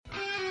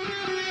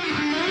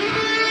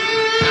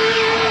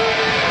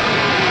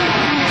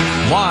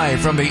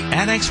Live from the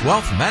Annex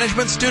Wealth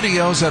Management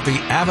Studios at the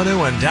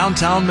Avenue in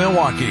downtown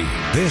Milwaukee,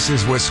 this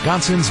is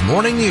Wisconsin's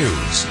Morning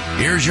News.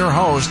 Here's your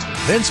host,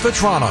 Vince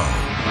Vitrano.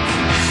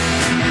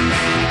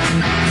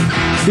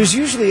 There's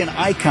usually an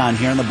icon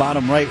here on the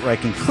bottom right where I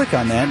can click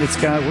on that. It's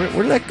got,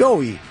 where did that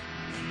go, E?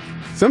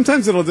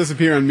 Sometimes it'll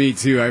disappear on me,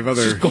 too. I have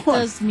other... It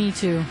does me,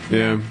 too.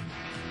 Yeah.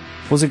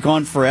 Was it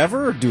gone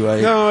forever, or do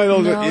I...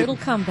 No, it'll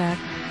come back.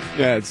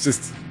 Yeah, it's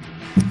just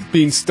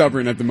being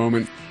stubborn at the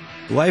moment.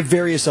 Well, I have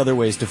various other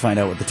ways to find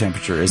out what the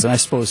temperature is, and I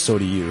suppose so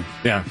do you.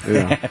 Yeah.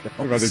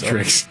 What about the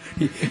tricks?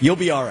 You'll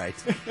be all right.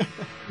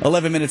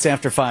 11 minutes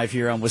after 5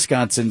 here on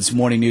Wisconsin's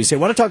Morning News. Hey, I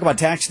want to talk about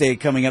tax day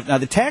coming up. Now,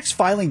 the tax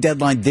filing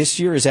deadline this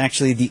year is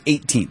actually the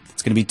 18th.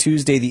 It's going to be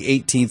Tuesday the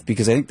 18th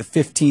because I think the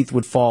 15th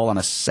would fall on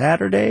a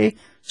Saturday.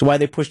 So why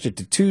they pushed it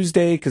to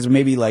Tuesday? Because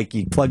maybe like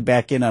you plug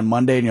back in on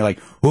Monday and you're like,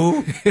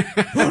 oh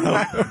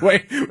no.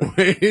 wait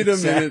a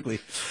minute.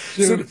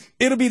 So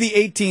it'll be the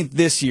 18th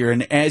this year.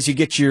 And as you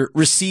get your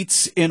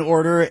receipts in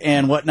order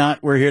and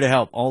whatnot, we're here to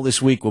help. All this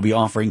week we'll be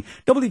offering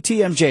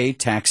WTMJ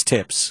tax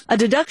tips. A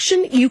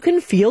deduction you can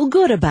feel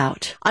good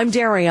about. I'm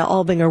Daria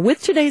Albinger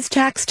with today's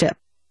tax tip.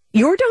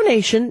 Your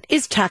donation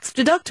is tax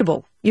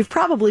deductible. You've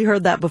probably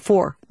heard that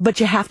before, but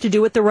you have to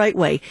do it the right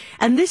way.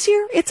 And this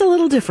year, it's a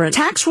little different.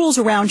 Tax rules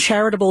around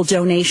charitable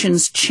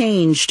donations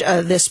changed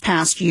this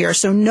past year,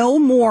 so no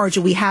more do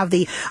we have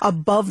the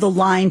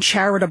above-the-line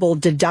charitable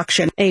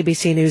deduction.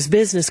 ABC News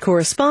business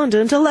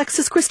correspondent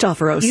Alexis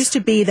Christoforos. It used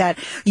to be that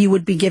you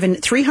would be given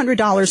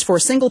 $300 for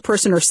a single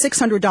person or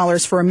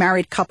 $600 for a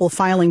married couple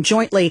filing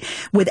jointly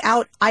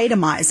without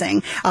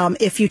itemizing.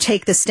 If you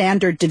take the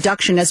standard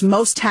deduction, as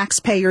most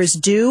taxpayers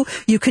do,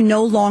 you can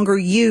no longer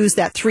use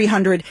that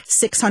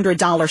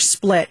 $600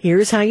 split.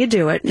 Here's how you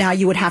do it. Now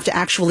you would have to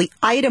actually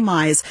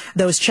itemize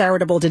those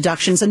charitable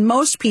deductions, and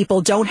most people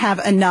don't have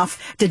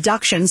enough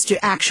deductions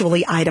to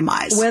actually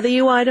itemize. Whether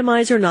you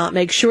itemize or not,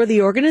 make sure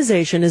the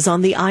organization is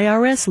on the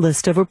IRS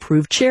list of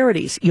approved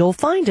charities. You'll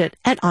find it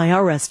at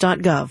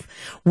irs.gov.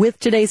 With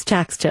today's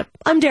tax tip,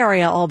 I'm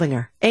Daria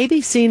Albinger,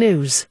 ABC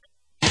News.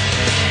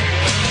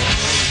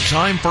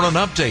 Time for an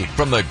update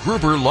from the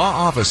Gruber Law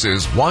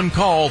Office's One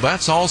Call,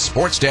 That's All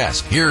Sports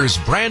Desk. Here's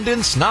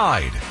Brandon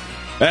Snide.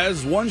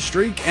 As one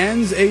streak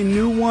ends, a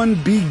new one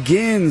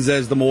begins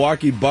as the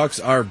Milwaukee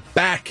Bucks are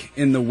back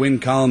in the win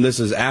column.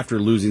 This is after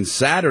losing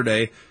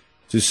Saturday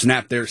to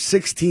snap their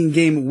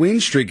 16-game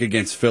win streak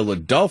against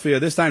Philadelphia,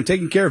 this time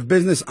taking care of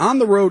business on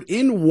the road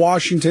in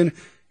Washington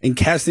and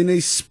casting a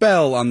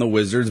spell on the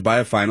Wizards by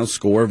a final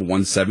score of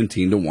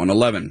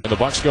 117-111. The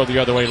Bucks go the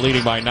other way,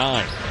 leading by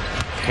 9.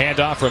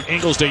 Handoff from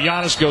Ingles to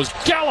Giannis, goes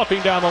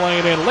galloping down the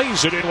lane and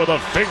lays it in with a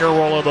finger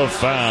roll of the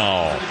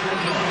foul.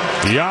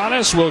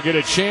 Giannis will get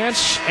a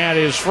chance at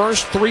his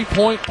first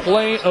three-point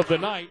play of the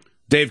night.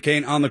 Dave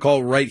Kane on the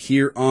call right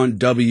here on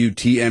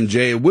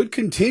WTMJ. It would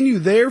continue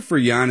there for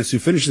Giannis, who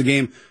finished the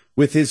game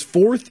with his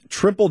fourth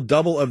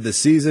triple-double of the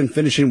season,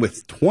 finishing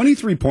with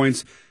 23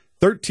 points,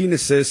 13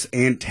 assists,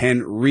 and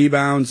 10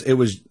 rebounds. It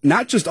was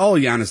not just all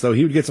Giannis, though.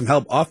 He would get some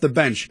help off the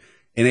bench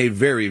in a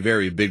very,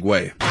 very big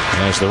way.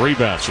 As the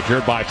rebound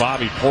secured by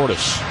Bobby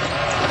Portis.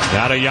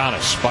 Now to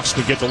Giannis. Bucks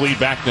can get the lead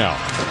back now.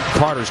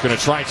 Carter's going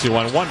to try to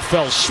on one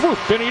fell swoop,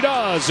 and he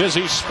does as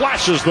he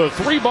splashes the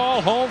three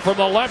ball home from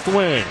the left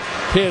wing.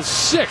 His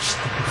sixth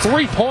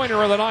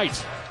three-pointer of the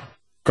night.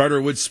 Carter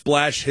would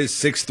splash his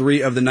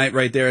 6-3 of the night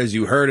right there, as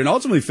you heard, and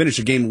ultimately finish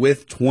the game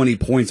with 20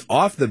 points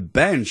off the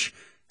bench,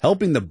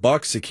 helping the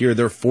Bucks secure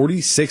their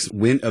 46th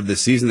win of the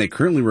season. They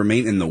currently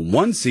remain in the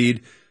 1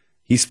 seed.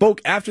 He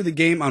spoke after the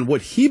game on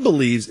what he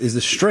believes is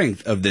the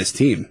strength of this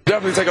team.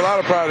 Definitely take a lot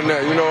of pride in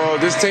that. You know,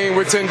 this team,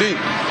 we're 10 deep.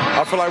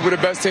 I feel like we're the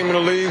best team in the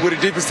league. We're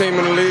the deepest team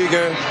in the league.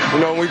 And,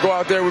 you know, when we go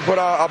out there, we put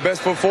our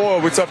best foot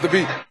forward. We're tough to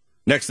beat.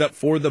 Next up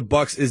for the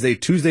Bucks is a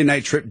Tuesday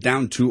night trip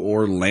down to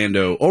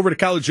Orlando. Over to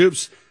college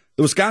hoops,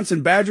 the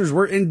Wisconsin Badgers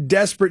were in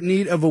desperate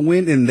need of a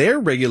win in their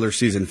regular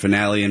season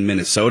finale in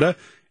Minnesota.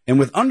 And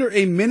with under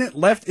a minute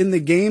left in the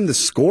game, the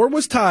score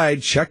was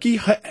tied. Chucky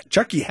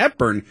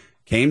Hepburn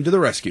came to the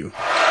rescue.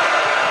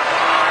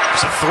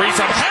 It's a three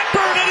from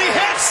Hepburn, and he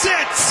hits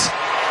it!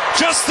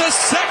 Just the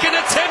second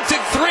attempted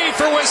three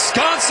for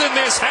Wisconsin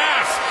this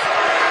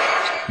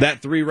half. That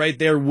three right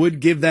there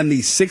would give them the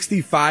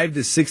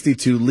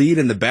 65-62 lead,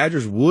 and the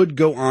Badgers would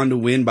go on to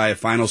win by a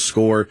final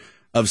score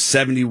of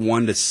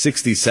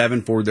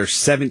 71-67 for their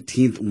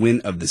 17th win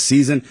of the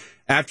season.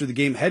 After the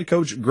game, head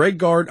coach Greg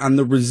Gard on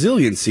the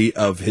resiliency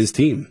of his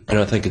team. And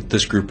I think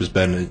this group has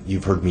been,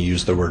 you've heard me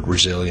use the word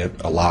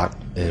resilient a lot,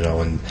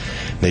 and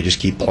they just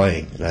keep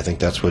playing. And I think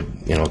that's what,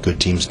 good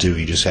teams do.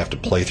 You just have to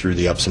play through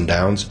the ups and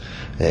downs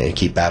and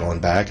keep battling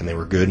back. And they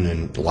were good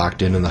and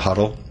locked in the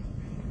huddle,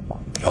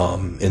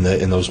 in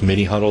those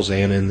mini huddles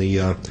and in the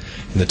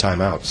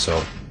timeouts.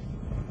 So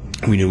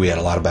we knew we had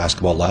a lot of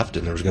basketball left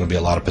and there was going to be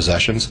a lot of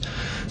possessions.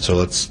 So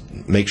let's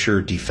make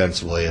sure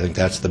defensively, I think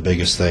that's the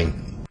biggest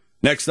thing.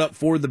 Next up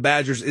for the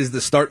Badgers is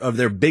the start of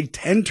their Big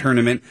Ten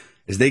tournament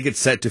as they get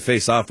set to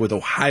face off with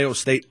Ohio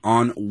State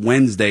on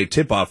Wednesday.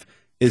 Tip-off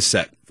is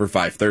set for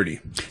 5:30.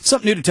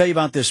 Something new to tell you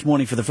about this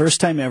morning. For the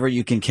first time ever,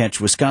 you can catch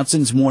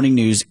Wisconsin's Morning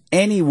News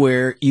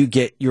anywhere you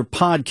get your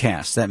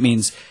podcasts. That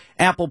means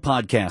Apple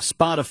Podcasts,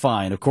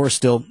 Spotify, and of course,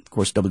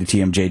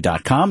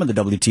 WTMJ.com and the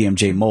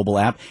WTMJ mobile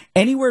app.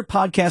 Anywhere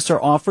podcasts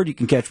are offered, you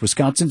can catch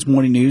Wisconsin's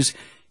Morning News,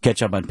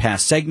 catch up on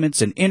past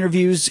segments and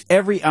interviews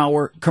every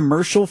hour,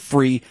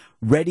 commercial-free,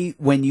 ready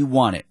when you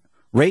want it.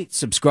 Rate,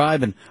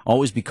 subscribe, and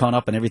always be caught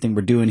up on everything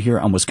we're doing here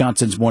on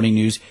Wisconsin's Morning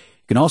News. You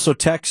can also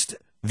text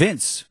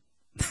Vince,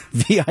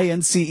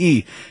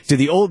 V-I-N-C-E, to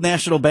the Old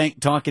National Bank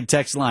talk and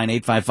text line,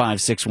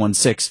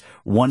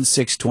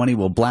 855-616-1620.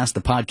 We'll blast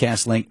the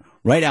podcast link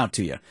right out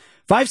to you.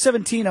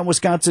 517 on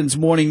Wisconsin's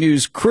Morning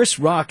News. Chris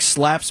Rock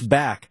slaps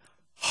back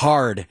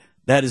hard.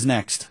 That is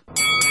next.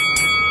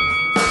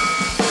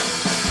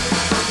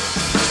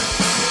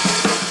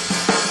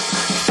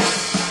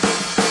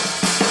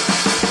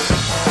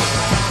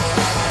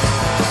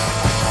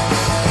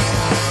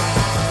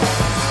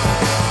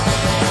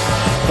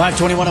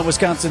 .521 on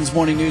Wisconsin's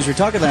Morning News. We were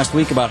talking last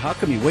week about how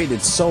come he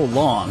waited so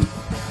long.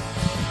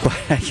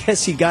 But I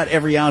guess he got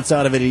every ounce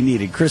out of it he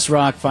needed. Chris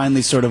Rock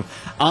finally sort of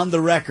on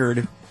the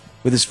record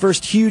with his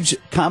first huge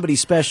comedy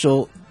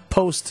special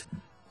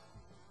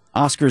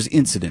post-Oscars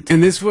incident.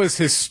 And this was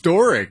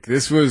historic.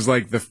 This was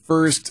like the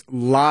first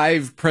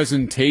live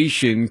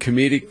presentation,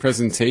 comedic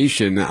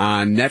presentation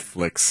on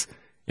Netflix.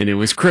 And it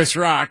was Chris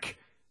Rock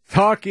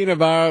talking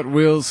about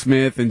Will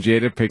Smith and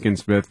Jada Pinkett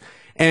Smith.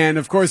 And,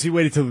 of course, he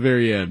waited till the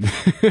very end.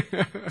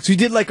 So he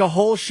did like a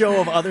whole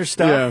show of other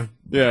stuff?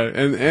 Yeah.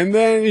 And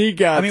then he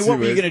got what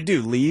were you going to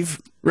do,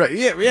 leave? Right,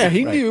 yeah,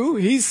 he knew.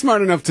 He's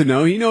smart enough to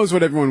know. He knows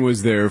what everyone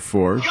was there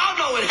for. Y'all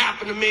know what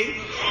happened to me,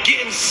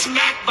 getting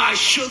smacked by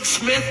Suge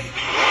Smith.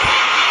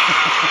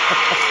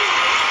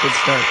 Good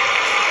start.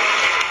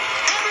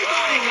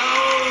 Everybody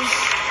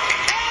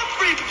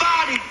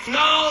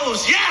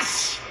knows.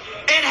 Yes,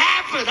 it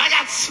happened. I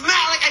got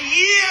smacked like a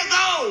year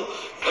ago.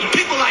 And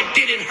people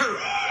didn't hurt.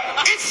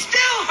 It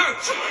still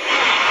hurts.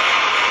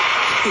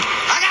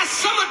 I got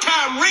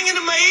summertime ringing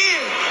in my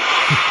ears.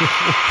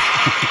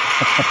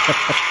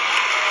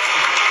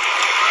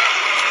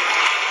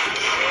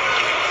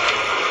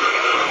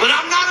 But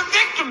I'm not a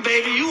victim,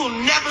 baby. You will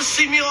never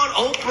see me on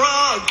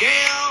Oprah or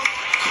Gail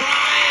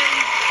crying.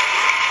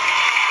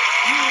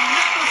 You will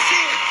never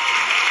see it.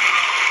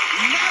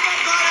 Never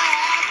gonna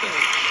happen.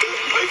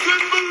 I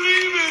couldn't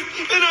believe it.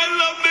 And I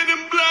love Men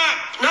in Black.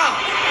 No.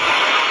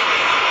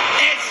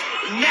 It's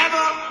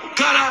never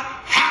gonna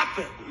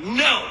happen.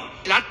 No.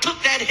 And I took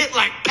that hit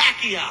like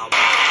Pacquiao.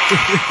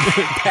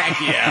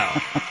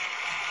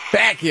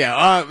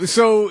 Pacquiao.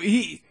 So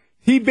he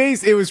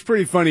it was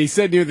pretty funny. He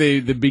said near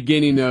the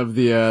beginning of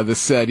the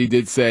set, he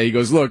did say, he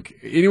goes, look,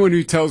 anyone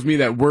who tells me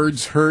that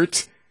words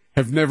hurt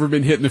have never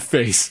been hit in the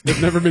face.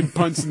 They've never been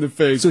punched in the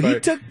face. So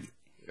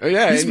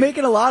he's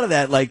making a lot of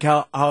that, like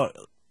how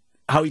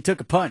he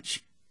took a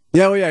punch.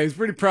 Yeah, he's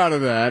pretty proud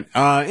of that.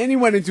 And he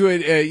went into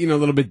it, a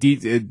little bit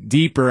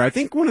deeper. I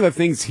think one of the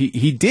things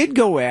he did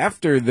go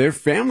after their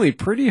family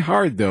pretty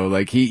hard, though.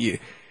 Like he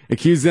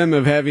accused them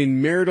of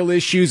having marital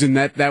issues, and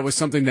that was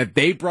something that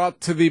they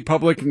brought to the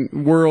public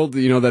world.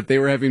 That they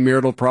were having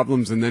marital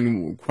problems, and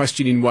then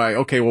questioning why.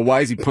 Okay, well, why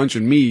is he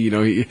punching me?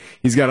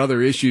 He's got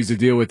other issues to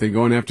deal with, and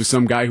going after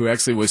some guy who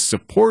actually was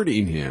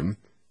supporting him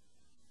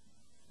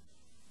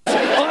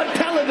On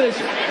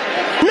television,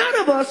 none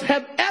of us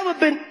have ever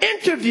been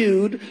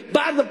interviewed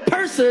by the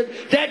person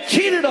that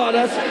cheated on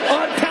us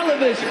on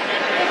television.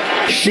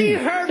 She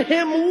hurt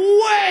him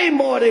way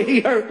more than he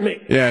hurt me.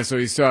 Yeah, so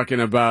he's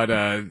talking about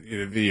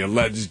the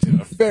alleged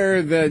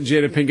affair that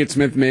Jada Pinkett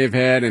Smith may have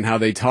had, and how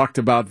they talked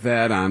about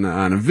that on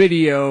a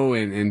video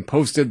and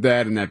posted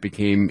that, and that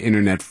became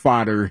internet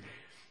fodder.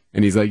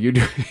 And he's like, you're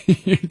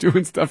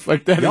doing stuff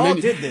like that. Y'all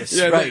did this,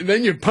 right?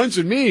 Then you're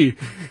punching me.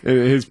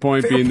 His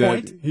point Fair being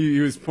point. that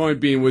his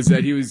point being was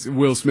that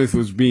Will Smith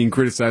was being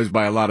criticized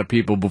by a lot of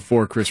people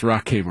before Chris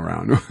Rock came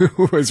around.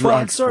 It's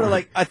sort of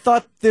like, I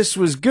thought this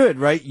was good,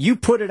 right? You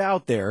put it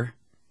out there.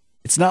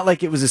 It's not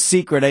like it was a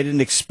secret. I didn't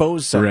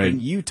expose something. Right.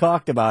 You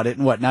talked about it,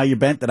 and now you're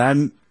bent that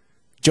I'm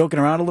joking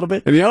around a little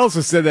bit? And he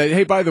also said that,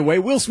 hey, by the way,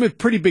 Will Smith,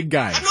 pretty big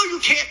guy. I know you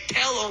can't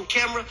tell on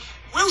camera.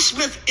 Will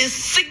Smith is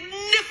significantly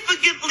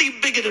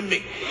bigger than me.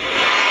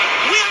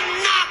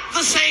 We're not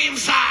the same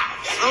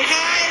size,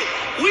 okay?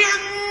 We're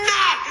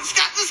not. This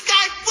guy,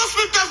 Will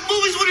Smith does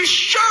movies with his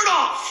shirt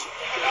off.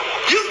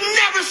 You've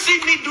never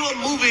seen me do a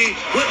movie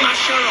with my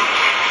shirt off.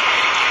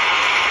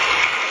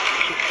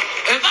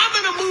 If I'm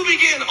in a movie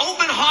getting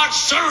open heart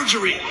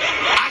surgery,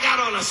 I got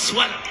on a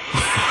sweater.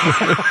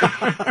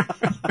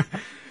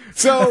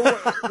 So,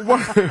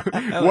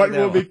 what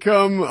will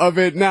become of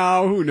it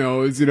now? Who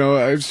knows?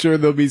 I'm sure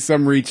there'll be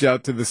some reach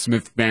out to the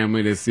Smith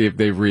family to see if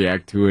they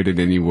react to it in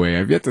any way.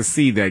 I've yet to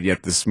see that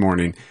yet this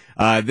morning.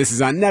 This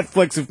is on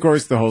Netflix, of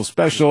course, the whole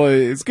special.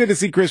 It's good to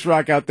see Chris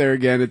Rock out there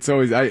again. It's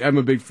always, I'm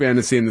a big fan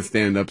of seeing the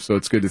stand-up, so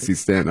it's good to see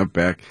stand-up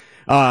back.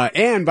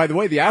 And, by the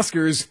way, the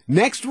Oscars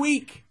next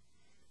week,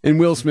 and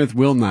Will Smith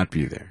will not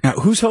be there. Now,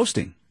 who's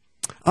hosting?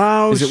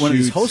 Oh, Is it one of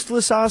these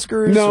hostless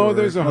Oscars? No, or-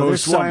 there's a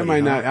host. Why am I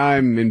not?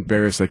 I'm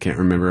embarrassed. I can't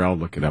remember. I'll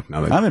look it up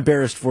now. I'm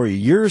embarrassed for you.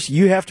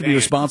 You have to be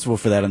responsible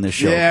for that on this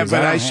show. Yeah, 'cause but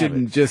I don't have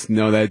shouldn't it. just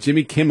know that.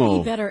 Jimmy Kimmel.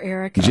 You better,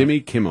 Eric. Jimmy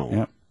Kimmel.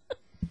 Yep.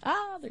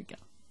 There you go.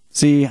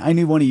 See, I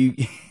knew one of you.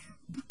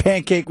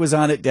 Pancake was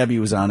on it. Debbie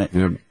was on it.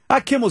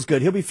 Yep. Kimmel's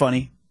good. He'll be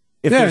funny.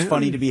 If Yeah, there's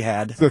funny to be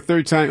had. It's the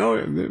third time.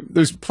 Oh,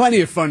 there's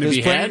plenty of fun to There's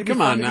be plenty had. to be Come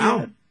fun on to be now.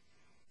 had.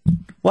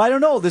 Well, I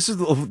don't know.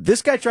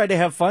 This guy tried to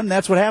have fun.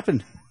 That's what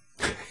happened.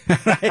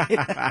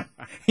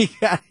 He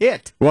got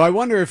hit. Well, I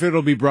wonder if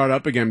it'll be brought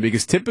up again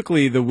because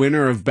typically the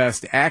winner of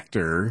Best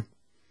Actor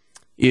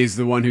is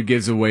the one who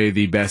gives away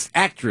the Best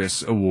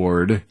Actress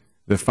award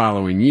the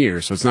following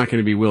year. So it's not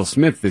going to be Will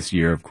Smith this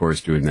year, of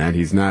course, doing that.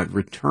 He's not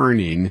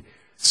returning.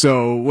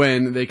 So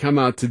when they come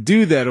out to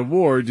do that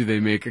award, do they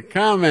make a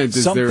comment?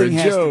 Is there a Something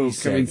has to be joke? I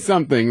said. mean,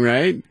 something,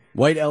 right?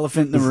 White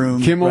elephant in the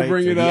room. Kimmel right?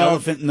 bring it the up?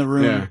 elephant in the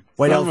room. Yeah.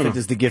 White Phenomenal. elephant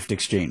is the gift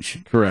exchange.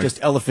 Correct. Just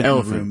elephant in the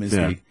Elephant, room is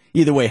yeah. the.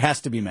 Either way, has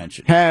to be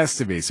mentioned. Has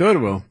to be. So it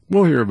will.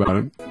 We'll hear about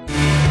it.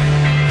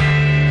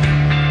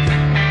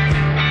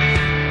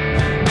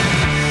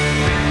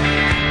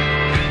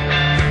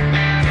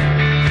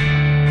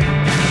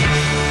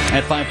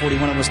 At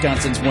 5:41 on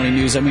Wisconsin's Morning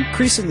News, I'm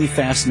increasingly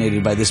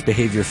fascinated by this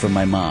behavior from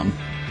my mom.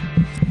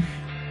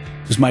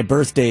 It was my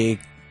birthday a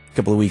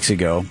couple of weeks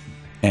ago,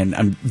 and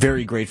I'm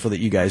very grateful that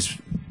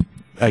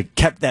I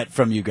kept that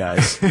from you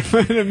guys. I'm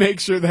going to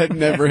make sure that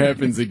never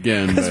happens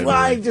again. That's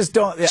why I just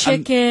don't.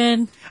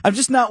 Chicken. I'm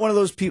just not one of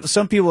those people.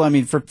 Some people, I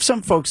mean, for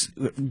some folks,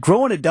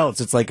 grown adults,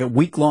 it's like a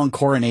week-long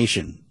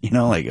coronation. You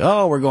know, like,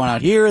 oh, we're going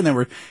out here, and then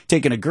we're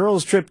taking a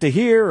girl's trip to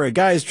here or a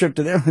guy's trip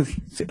to there.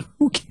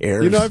 Who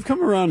cares? You know, I've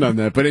come around on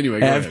that. But anyway,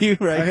 go Have ahead. you?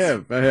 Right?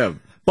 I have.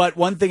 But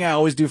one thing I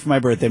always do for my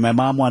birthday, my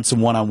mom wants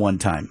some one-on-one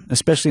time,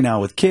 especially now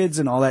with kids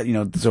and all that, you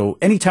know. So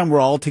anytime we're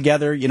all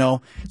together, you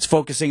know, it's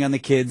focusing on the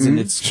kids and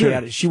it's sure.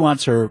 chaotic. She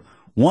wants her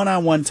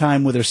one-on-one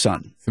time with her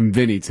son. Some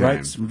Vinny time.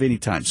 Right? Some Vinny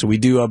time. So we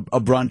do a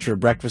brunch or a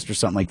breakfast or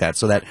something like that.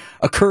 So that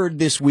occurred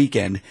this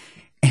weekend.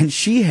 And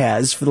she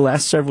has, for the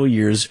last several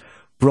years,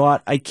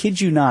 brought, I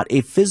kid you not, a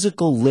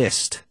physical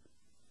list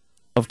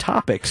of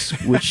topics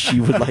which she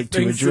would like to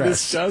Things to address.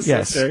 discuss?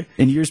 Yes. Okay.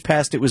 In years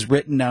past, it was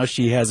written. Now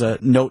she has a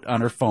note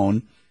on her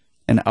phone,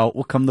 and out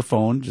will come the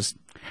phone. Just,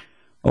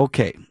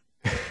 okay.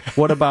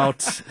 What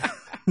about...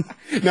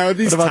 Now, are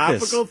these What about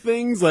this? topical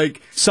things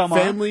like Some are.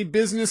 family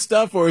business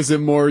stuff, or is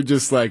it more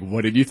just like,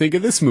 what did you think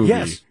of this movie?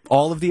 Yes,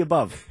 all of the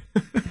above.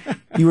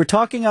 You were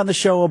talking on the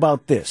show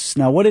about this.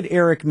 Now, what did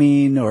Eric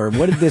mean, or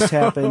what did this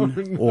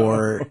happen,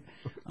 or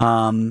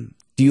do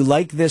you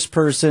like this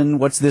person?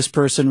 What's this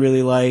person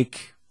really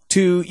like?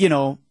 To, you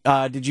know,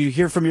 did you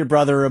hear from your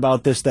brother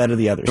about this, that, or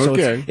the other? So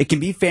Okay. it can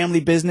be family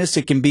business.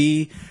 It can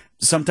be,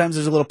 sometimes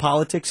there's a little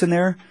politics in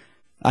there.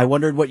 I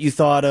wondered what you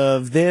thought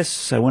of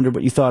this. I wondered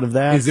what you thought of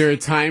that. Is there a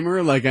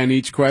timer like on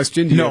each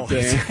question? Do you No. have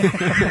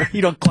to-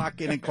 You don't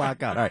clock in and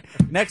clock out. All right.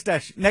 Next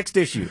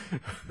issue.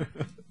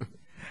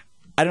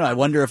 I don't know. I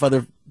wonder if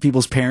other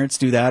people's parents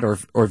do that, or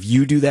if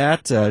you do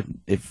that.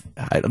 If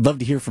I'd love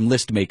to hear from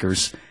list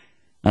makers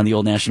on the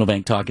Old National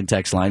Bank talk and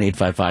text line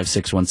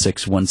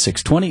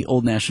 855-616-1620.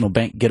 Old National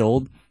Bank, get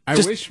old. I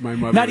Just wish my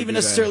mother not would even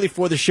do that. necessarily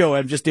for the show.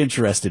 I'm just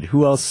interested.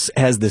 Who else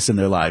has this in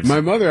their lives?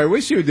 My mother, I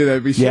wish she would do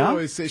that. But she'll Yeah?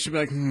 always say, she'll be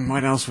like,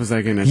 what else was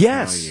I going to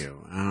Yes. tell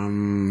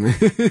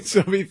you?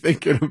 She'll be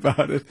thinking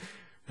about it.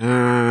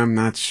 I'm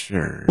not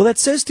sure. Well, that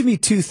says to me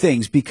two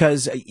things,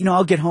 because, you know,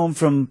 I'll get home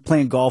from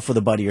playing golf with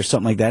a buddy or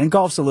something like that. And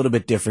golf's a little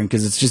bit different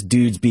because it's just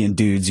dudes being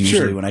dudes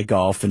usually Sure. when I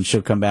golf. And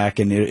she'll come back,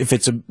 and if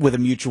it's with a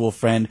mutual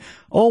friend,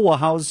 oh, well,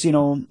 how's, you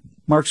know,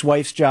 Mark's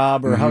wife's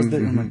job, or how's the,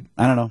 I'm like,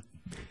 I don't know.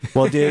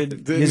 Well,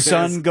 did his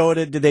son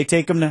did they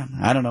take him to,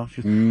 I don't know.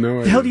 No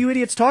What the hell idea. do you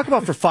idiots talk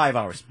about for 5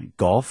 hours?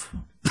 Golf?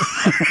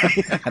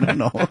 I don't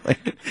know.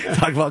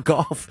 Talk about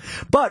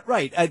golf. But,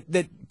 right,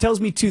 that tells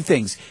me two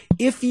things.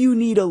 If you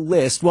need a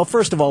list, well,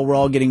 first of all, we're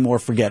all getting more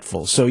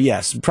forgetful. So,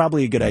 yes,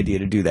 probably a good idea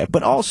to do that.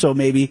 But also,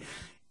 maybe,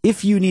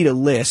 if you need a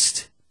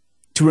list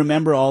to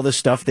remember all the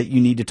stuff that you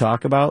need to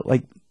talk about,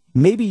 like,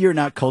 maybe you're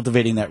not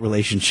cultivating that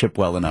relationship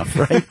well enough,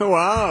 right?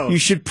 Wow. We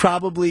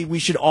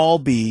should all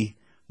be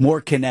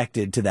more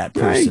connected to that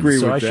person. agree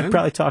so with I that. should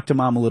probably talk to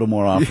Mom a little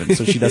more often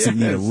so she doesn't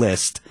need a Yes.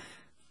 list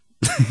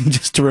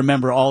just to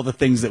remember all the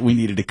things that we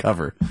needed to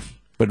cover.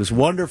 But it was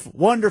wonderful,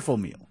 wonderful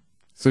meal.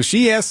 So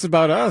she asks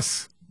about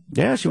us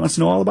Yeah, she wants to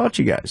know all about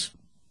you guys.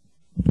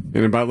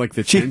 and about like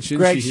the tension.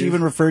 Greg, she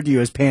even referred to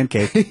you as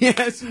Pancake.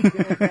 Yes.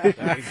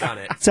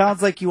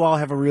 Sounds like you all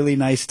have a really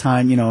nice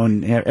time, you know,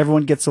 and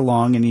everyone gets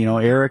along, and, you know,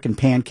 Eric and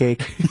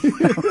Pancake.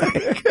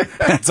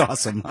 That's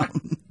awesome.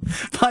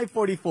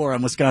 5:44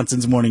 on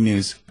Wisconsin's Morning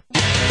News.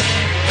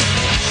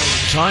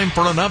 Time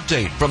for an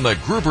update from the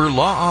Gruber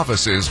Law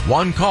Office's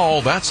One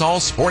Call, That's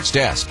All Sports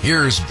Desk.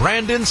 Here's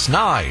Brandon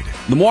Snide.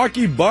 The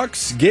Milwaukee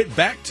Bucks get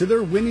back to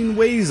their winning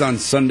ways on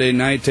Sunday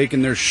night,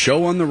 taking their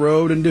show on the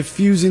road and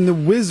defusing the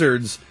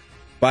Wizards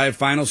by a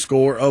final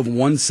score of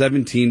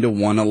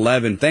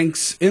 117-111,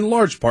 thanks in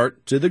large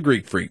part to the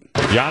Greek Freak.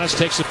 Giannis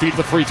takes the feed to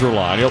the free throw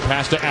line. He'll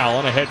pass to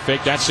Allen, a head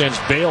fake. That sends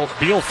Beal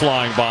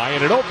flying by,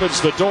 and it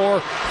opens the door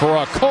for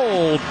a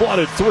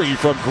cold-blooded three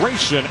from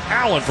Grayson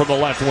Allen from the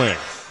left wing.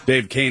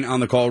 Dave Kane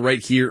on the call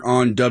right here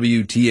on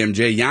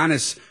WTMJ.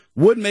 Giannis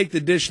would make the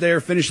dish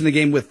there, finishing the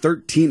game with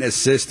 13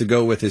 assists to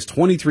go with his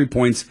 23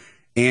 points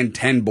and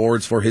 10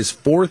 boards for his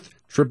fourth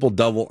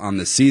triple-double on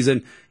the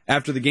season.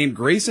 After the game,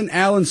 Grayson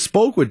Allen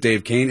spoke with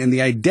Dave Kane and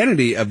the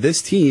identity of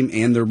this team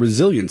and their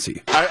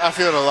resiliency. I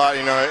feel it a lot.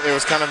 You know, it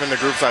was kind of in the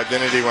group's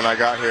identity when I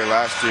got here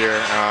last year,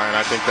 and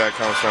I think that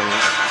comes from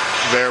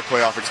their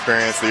playoff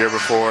experience the year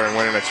before and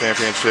winning a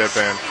championship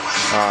and,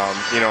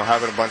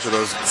 having a bunch of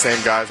those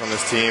same guys on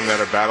this team that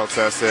are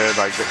battle-tested.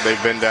 Like,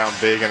 they've been down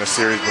big in a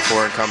series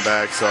before and come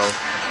back. So,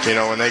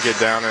 when they get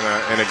down in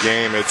a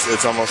game,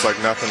 it's almost like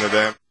nothing to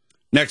them.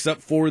 Next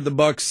up for the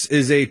Bucks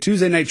is a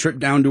Tuesday night trip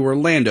down to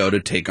Orlando to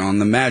take on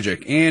the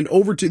Magic. And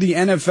over to the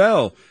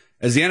NFL.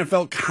 As the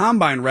NFL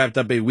Combine wrapped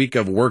up a week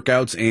of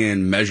workouts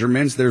and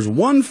measurements, there's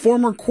one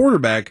former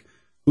quarterback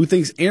who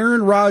thinks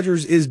Aaron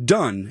Rodgers is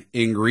done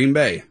in Green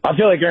Bay. I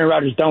feel like Aaron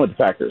Rodgers is done with the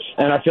Packers,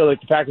 and I feel like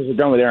the Packers are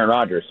done with Aaron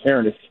Rodgers.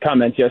 Hearing his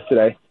comments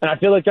yesterday, and I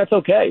feel like that's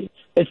okay.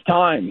 It's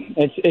time.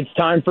 It's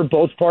time for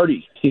both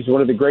parties. He's one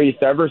of the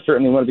greatest ever,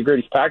 certainly one of the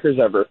greatest Packers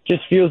ever.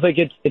 Just feels like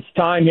it's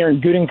time. Hearing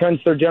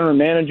Gutekunst, their general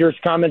manager's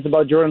comments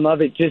about Jordan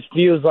Love, it just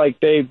feels like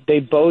they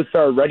both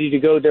are ready to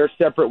go their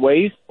separate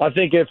ways. I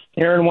think if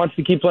Aaron wants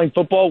to keep playing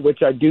football,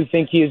 which I do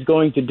think he is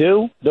going to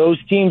do, those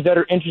teams that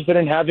are interested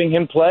in having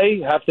him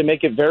play have to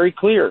make it very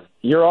clear.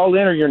 You're all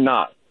in or you're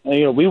not.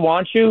 We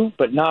want you,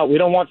 but no, we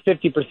don't want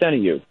 50%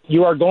 of you.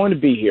 You are going to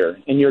be here,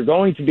 and you're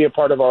going to be a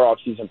part of our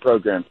offseason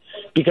program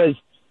because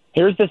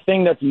here's the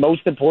thing that's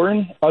most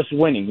important, us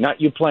winning, not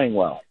you playing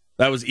well.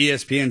 That was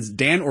ESPN's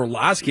Dan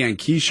Orlovsky on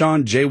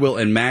Keyshawn, J. Will,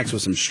 and Max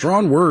with some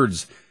strong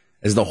words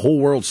as the whole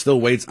world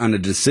still waits on a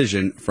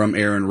decision from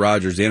Aaron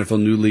Rodgers. The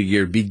NFL new league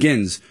year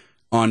begins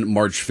on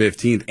March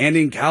 15th. And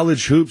in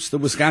college hoops, the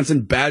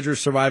Wisconsin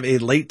Badgers survive a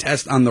late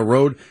test on the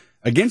road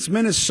against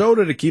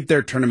Minnesota to keep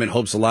their tournament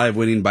hopes alive,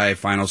 winning by a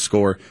final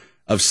score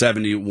of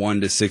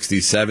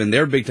 71-67.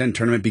 Their Big Ten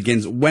tournament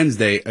begins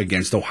Wednesday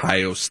against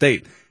Ohio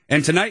State.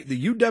 And tonight,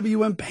 the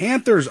UWM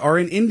Panthers are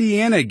in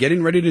Indiana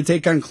getting ready to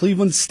take on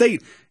Cleveland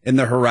State in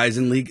the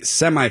Horizon League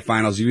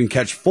semifinals. You can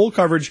catch full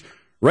coverage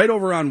right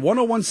over on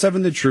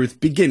 101.7 The Truth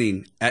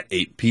beginning at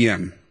 8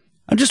 p.m.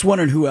 I'm just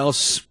wondering who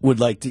else would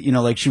like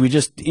to, should we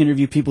just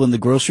interview people in the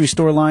grocery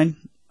store line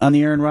on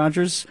the Aaron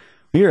Rodgers?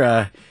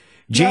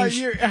 Jane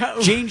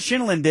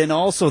Shinlinden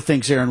also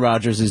thinks Aaron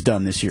Rodgers is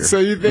done this year. So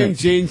you think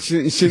Jane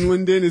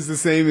Shinlinden is the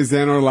same as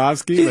Dan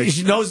Orlovsky?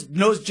 She knows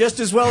just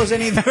as well as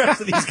any of the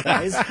rest of these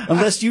guys,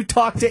 unless you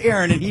talk to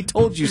Aaron and he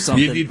told you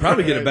something. You'd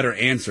probably get a better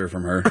answer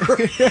from her.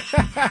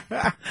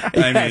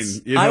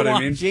 I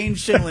want Jane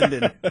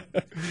Shinlinden.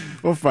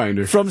 We'll find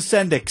her. From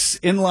Sendix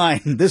in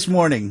line this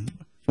morning.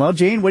 Well,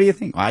 Jane, what do you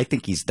think? I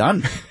think he's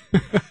done.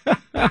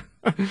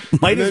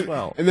 Might as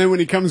well. And then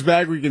when he comes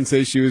back, we can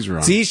say she was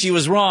wrong. See, she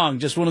was wrong.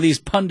 Just one of these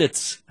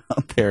pundits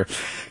out there.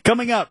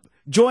 Coming up,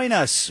 join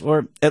us,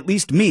 or at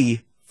least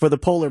me, for the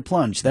Polar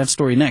Plunge. That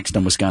story next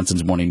on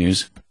Wisconsin's Morning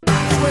News.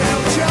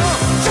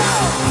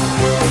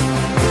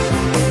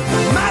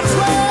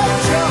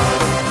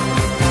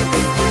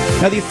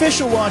 Now, the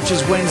official launch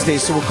is Wednesday,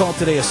 so we'll call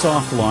today a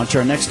soft launch,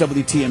 our next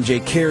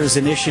WTMJ Cares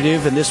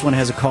initiative, and this one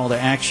has a call to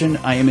action.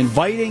 I am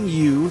inviting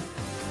you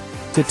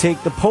to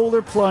take the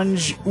Polar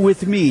Plunge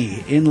with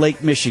me in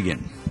Lake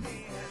Michigan.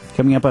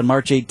 Coming up on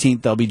March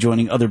 18th, I'll be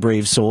joining other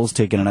brave souls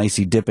taking an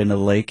icy dip into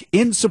the lake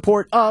in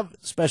support of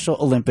Special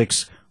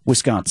Olympics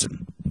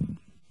Wisconsin.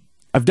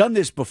 I've done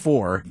this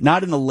before,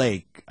 not in the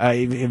lake.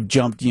 I have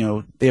jumped,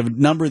 they have a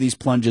number of these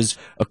plunges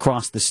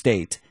across the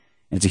state.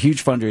 And it's a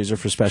huge fundraiser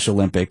for Special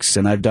Olympics,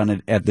 and I've done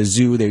it at the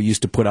zoo. They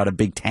used to put out a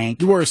big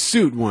tank. You wore a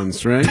suit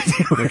once, right?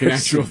 Like an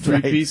actual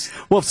three-piece?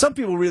 Right. Well, some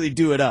people really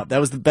do it up. That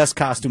was the best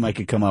costume I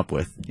could come up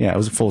with. Yeah, it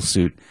was a full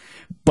suit.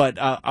 But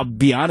I'll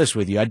be honest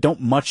with you, I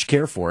don't much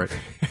care for it.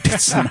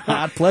 It's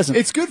not pleasant.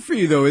 It's good for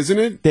you, though, isn't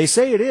it? They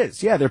say it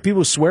is. Yeah, there are people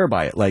who swear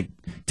by it, like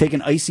take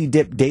an icy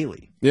dip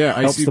daily. Yeah,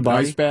 helps the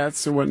body. Ice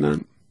baths or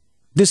whatnot.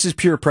 This is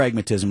pure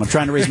pragmatism. I'm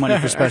trying to raise money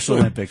for Special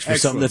Olympics, for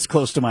something that's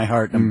close to my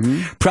heart.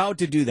 I'm proud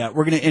to do that.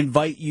 We're going to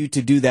invite you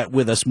to do that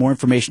with us. More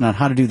information on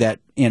how to do that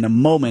in a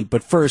moment.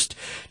 But first,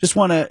 just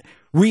want to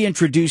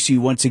reintroduce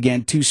you once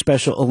again to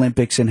Special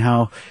Olympics and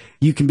how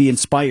you can be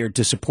inspired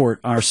to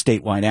support our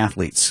statewide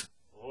athletes.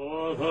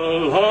 For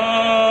the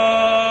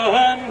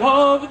land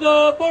of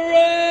the brave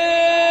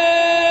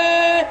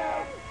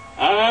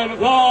and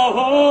the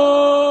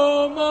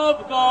home of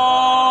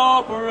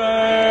the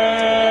brave.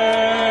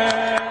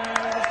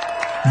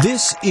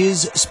 This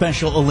is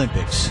Special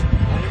Olympics.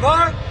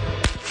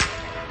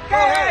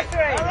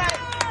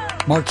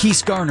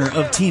 Marquise Garner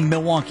of Team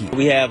Milwaukee.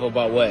 We have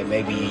about,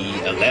 maybe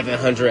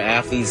 1,100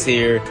 athletes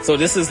here. So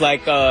this is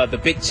like the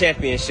big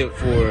championship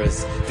for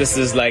us. This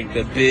is like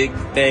the big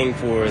thing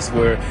for us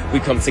where we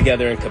come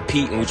together and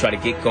compete and we try to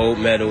get gold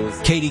medals.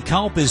 Katie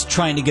Kalp is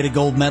trying to get a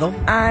gold medal.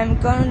 I'm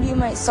going to do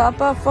my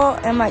softball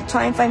vault and my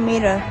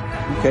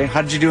 25-meter. Okay,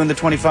 how did you do in the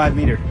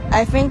 25-meter?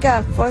 I think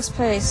first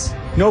place.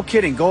 No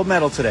kidding, gold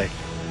medal today.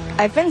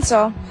 I think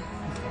so.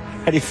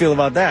 How do you feel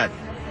about that?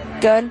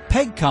 Good.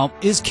 Peg Kalp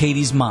is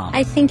Katie's mom.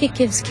 I think it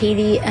gives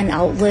Katie an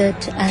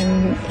outlet,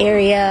 an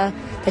area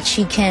that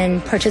she can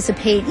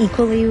participate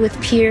equally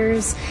with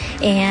peers,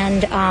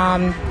 and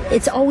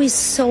it's always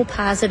so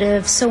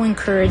positive, so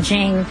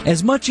encouraging.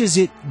 As much as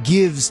it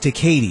gives to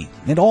Katie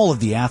and all of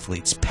the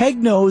athletes, Peg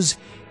knows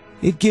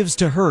it gives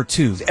to her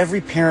too.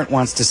 Every parent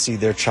wants to see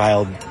their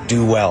child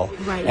do well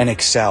and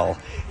excel,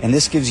 and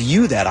this gives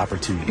you that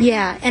opportunity.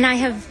 Yeah, and I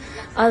have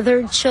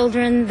other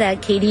children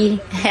that Katie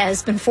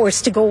has been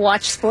forced to go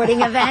watch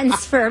sporting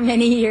events for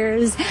many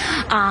years.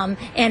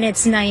 And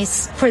it's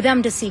nice for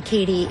them to see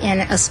Katie in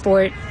a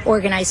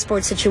organized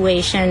sports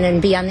situation and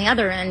be on the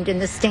other end in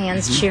the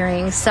stands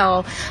cheering.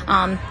 So,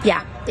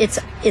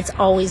 it's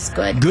always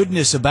good.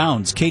 Goodness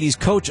abounds. Katie's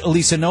coach,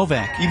 Elisa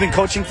Novak. You've been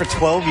coaching for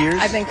 12 years?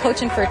 I've been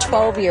coaching for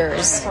 12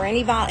 years. For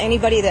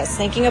anybody that's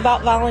thinking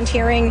about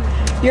volunteering,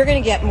 you're going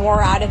to get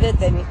more out of it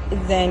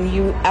than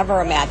you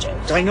ever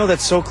imagined. I know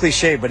that's so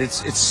cliche, but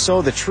it's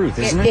so the truth,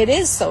 isn't it? It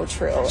is so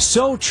true.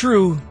 So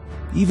true,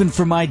 even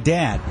for my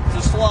dad.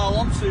 It's a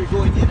slalom, so you're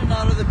going in and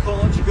out of the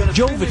cones. You're going to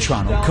Joe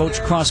Vitrano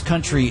coached cross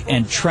country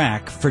and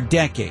track for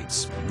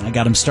decades. I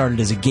got him started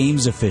as a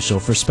games official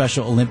for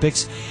Special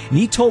Olympics, and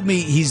he told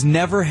me he's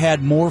never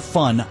had more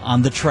fun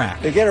on the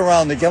track. They get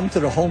around, they get them to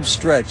the home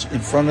stretch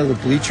in front of the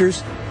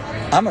bleachers.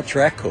 I'm a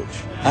track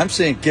coach. I'm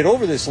saying, get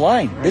over this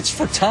line. It's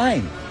for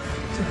time.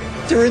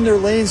 They're in their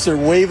lanes, they're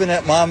waving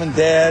at mom and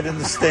dad in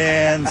the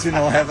stands,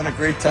 having a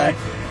great time.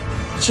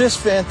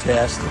 Just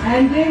fantastic.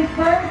 And in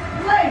first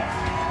place,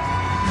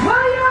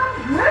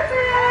 William Griffin!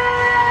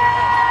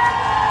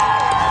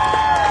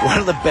 One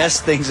of the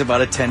best things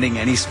about attending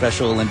any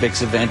Special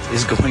Olympics event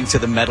is going to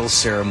the medal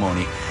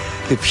ceremony.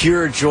 The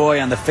pure joy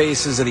on the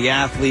faces of the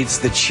athletes,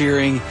 the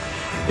cheering,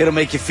 it'll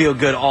make you feel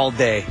good all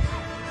day.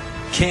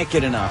 Can't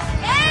get enough.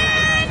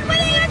 And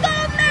winning a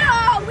gold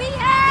medal, we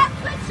have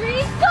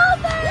Patrice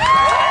Goldberg!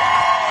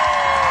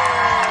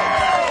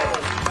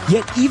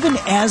 Yet even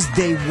as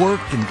they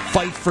work and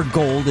fight for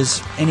gold,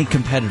 as any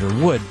competitor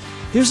would,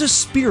 there's a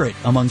spirit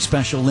among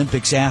Special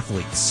Olympics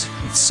athletes.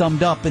 It's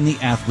summed up in the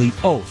athlete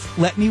oath.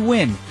 Let me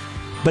win,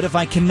 but if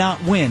I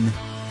cannot win,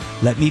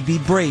 let me be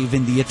brave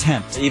in the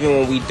attempt. Even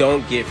when we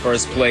don't get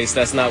first place,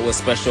 that's not what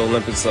Special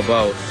Olympics is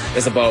about.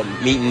 It's about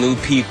meeting new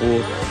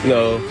people,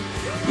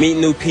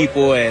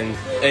 and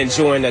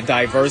enjoying the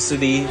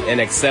diversity and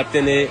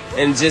accepting it,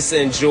 and just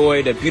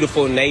enjoy the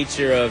beautiful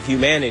nature of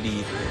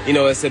humanity.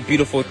 It's a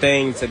beautiful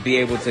thing to be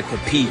able to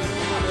compete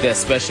that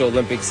Special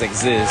Olympics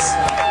exists.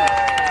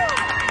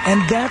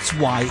 And that's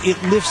why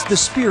it lifts the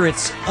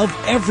spirits of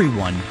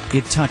everyone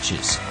it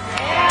touches.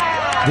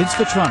 Vince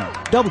Vitrano,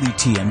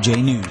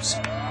 WTMJ News.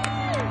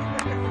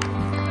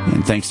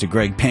 And thanks to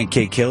Greg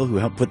Pancake Hill, who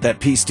helped put that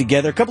piece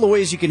together. A couple of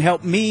ways you can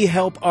help me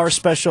help our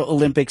Special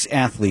Olympics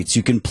athletes.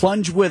 You can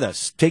plunge with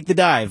us. Take the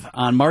dive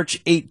on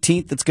March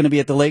 18th. It's going to be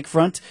at the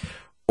lakefront.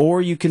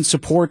 Or you can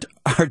support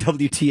our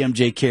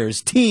WTMJ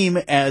Cares team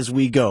as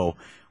we go.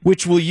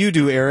 Which will you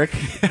do, Eric?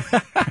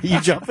 Are you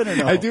jumping or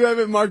no? I do have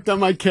it marked on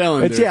my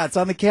calendar. It's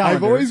on the calendar.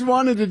 I've always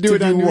wanted to do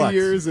it on New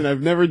Year's, and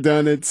I've never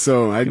done it,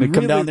 so I'm going to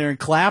come down there and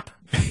clap?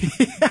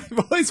 I've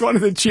always wanted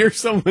to cheer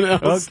someone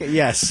else. Okay,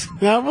 yes.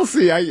 Now we'll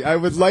see. I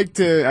would like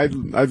to.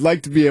 I'd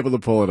like to be able to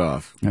pull it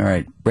off. All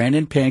right,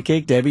 Brandon,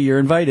 Pancake, Debbie, you're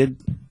invited.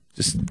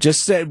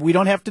 Just said we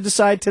don't have to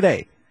decide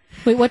today.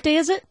 Wait, what day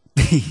is it?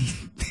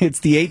 It's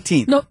the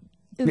 18th. No,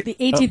 the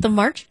 18th of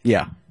March.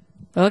 Yeah.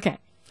 Okay.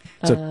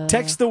 So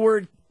text the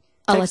word.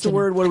 Text the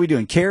word. What are we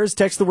doing? CARES.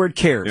 Text the word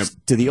CARES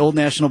to the Old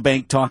National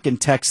Bank talk-in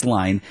text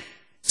line.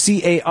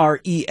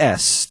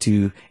 CARES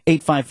to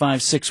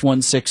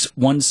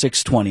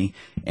 855-616-1620,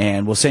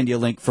 and we'll send you a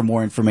link for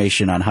more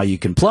information on how you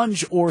can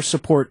plunge or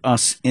support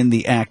us in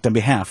the act on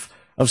behalf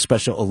of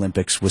Special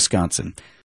Olympics Wisconsin.